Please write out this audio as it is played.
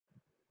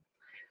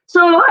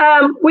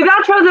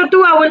Without further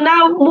ado, I will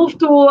now move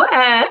to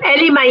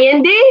Elly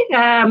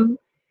Mayende.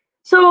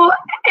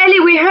 Elly,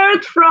 we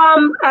heard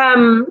from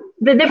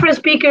the different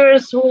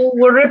speakers who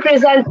were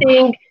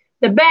representing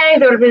the bank,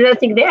 they were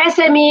representing the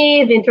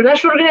SME, the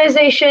international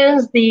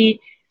organizations.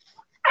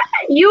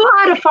 You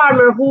are a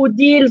farmer who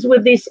deals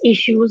with these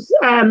issues.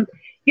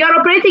 You are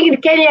operating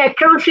in Kenya, a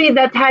country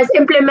that has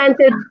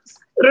implemented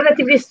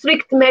relatively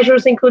strict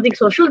measures, including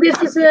social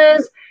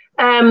distances,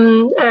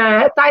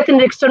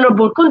 tightened external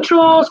border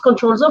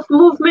controls of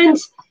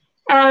movements,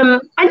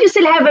 and you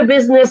still have a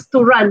business to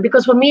run,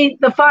 because for me,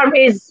 the farm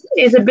is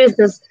a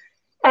business.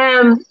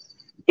 Can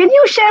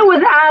you share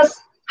with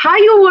us how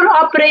you were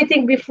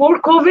operating before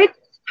COVID,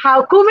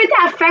 how COVID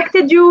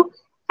affected you,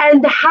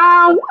 and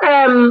how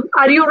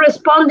are you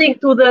responding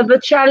to the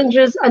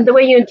challenges and the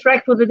way you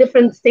interact with the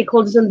different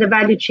stakeholders in the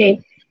value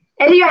chain?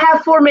 Elly, you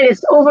have 4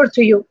 minutes. Over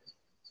to you.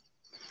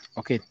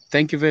 Okay,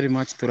 thank you very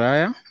much,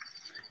 Turaya.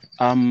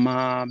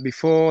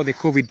 Before the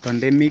COVID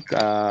pandemic,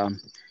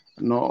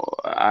 no,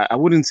 I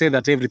wouldn't say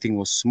that everything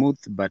was smooth,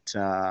 but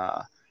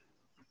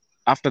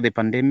after the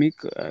pandemic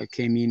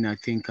came in, I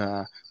think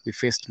we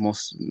faced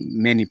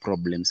many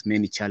problems,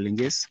 many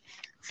challenges.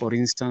 For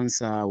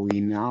instance, we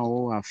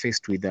now are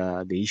faced with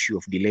the issue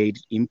of delayed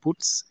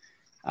inputs.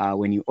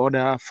 When you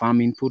order farm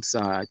inputs,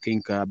 I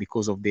think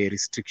because of the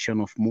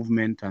restriction of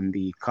movement and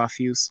the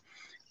curfews,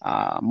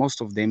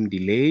 most of them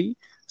delay.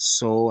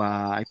 So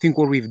I think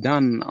what we've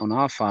done on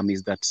our farm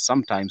is that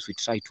sometimes we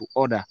try to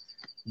order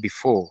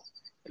before,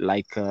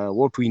 like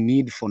what we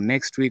need for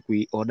next week,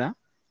 we order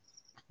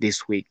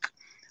this week.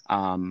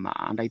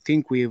 And I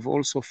think we've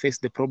also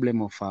faced the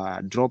problem of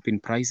drop in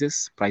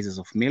prices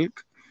of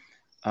milk,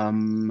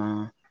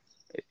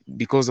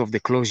 because of the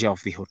closure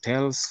of the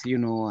hotels, you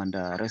know, and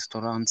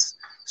restaurants.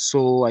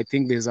 So I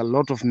think there's a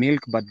lot of milk,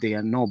 but there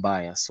are no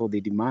buyers. So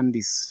the demand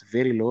is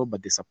very low,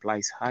 but the supply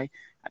is high.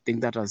 I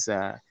think that has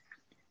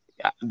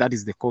that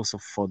is the cause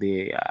for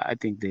the I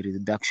think the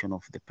reduction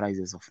of the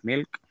prices of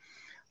milk.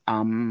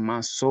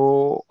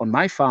 So on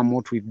my farm,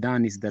 what we've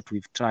done is that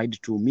we've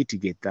tried to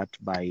mitigate that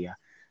by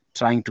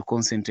trying to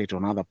concentrate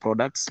on other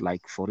products.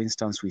 Like, for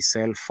instance, we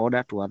sell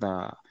fodder to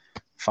other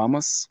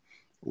farmers.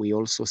 We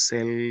also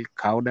sell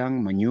cow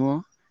dung,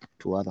 manure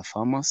to other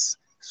farmers,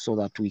 so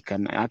that we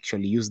can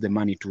actually use the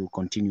money to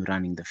continue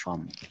running the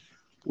farm.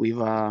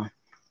 We've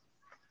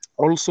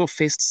also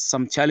faced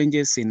some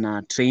challenges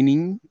in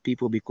training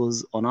people,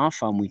 because on our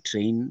farm we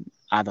train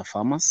other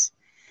farmers,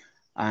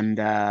 and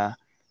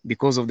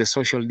because of the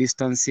social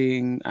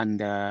distancing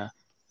and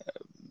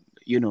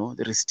you know,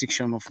 the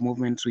restriction of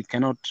movements, we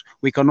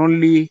can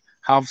only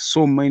have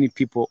so many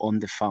people on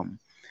the farm,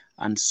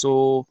 and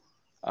so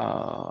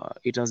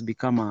it has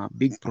become a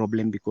big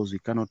problem because we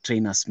cannot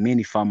train as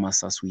many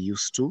farmers as we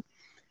used to.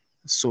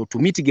 So to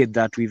mitigate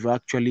that, we've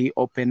actually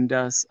opened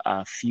us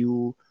a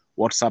few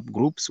WhatsApp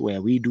groups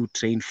where we do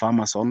train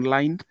farmers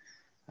online.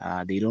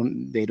 They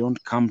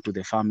don't come to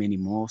the farm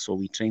anymore, so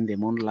we train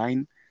them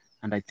online,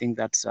 and I think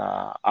that's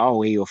our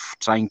way of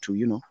trying to,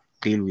 you know,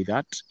 deal with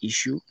that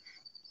issue.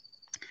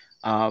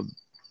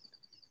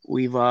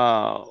 We've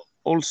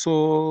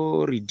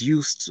also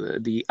reduced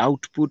the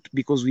output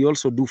because we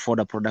also do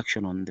fodder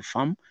production on the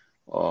farm.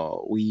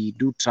 We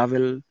do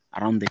travel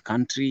around the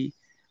country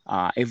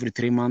every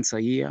 3 months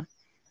a year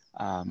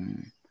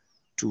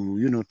to,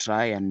 you know,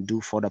 try and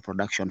do fodder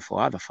production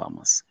for other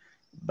farmers.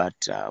 But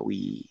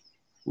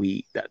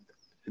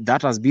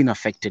that has been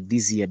affected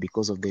this year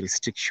because of the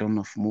restriction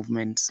of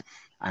movements,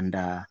 and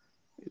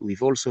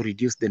we've also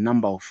reduced the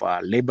number of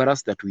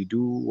laborers that we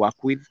do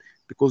work with,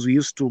 because we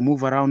used to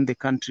move around the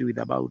country with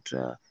about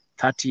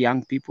 30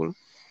 young people,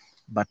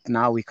 but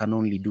now we can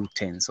only do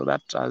 10. So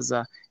that has,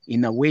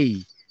 in a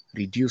way,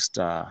 reduced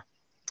our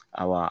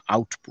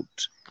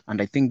output. And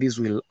I think this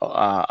will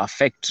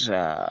affect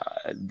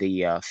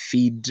the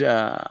feed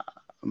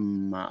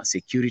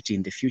security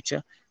in the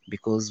future,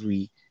 because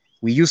we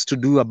used to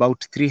do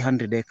about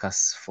 300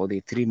 acres for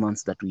the 3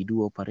 months that we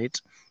do operate,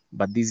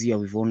 but this year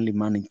we've only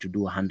managed to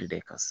do 100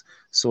 acres.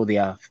 So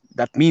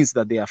that means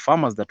that there are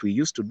farmers that we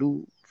used to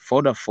do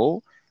fodder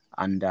for,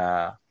 and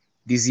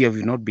this year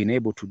we've not been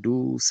able to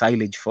do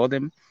silage for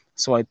them.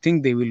 So I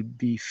think they will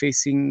be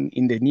facing,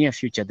 in the near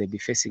future, they'll be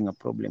facing a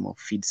problem of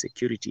feed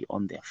security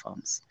on their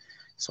farms.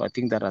 So I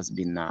think that has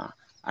been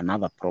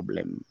another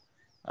problem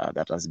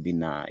that has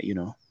been, you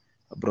know,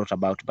 brought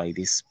about by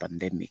this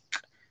pandemic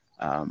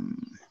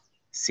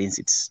since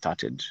it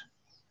started.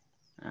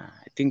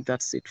 I think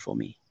that's it for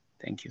me.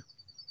 Thank you.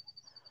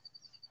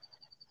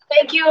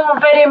 Thank you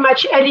very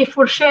much, Elly,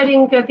 for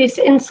sharing these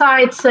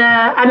insights.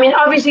 I mean,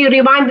 obviously, you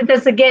reminded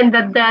us again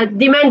that the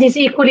demand is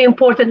equally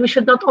important. We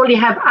should not only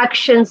have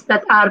actions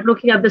that are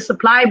looking at the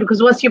supply,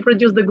 because once you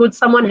produce the goods,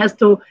 someone has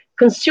to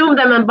consume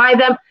them and buy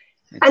them.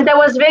 Exactly. And I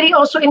was very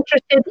also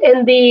interested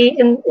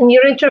in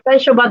your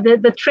intervention about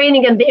the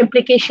training and the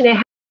implication it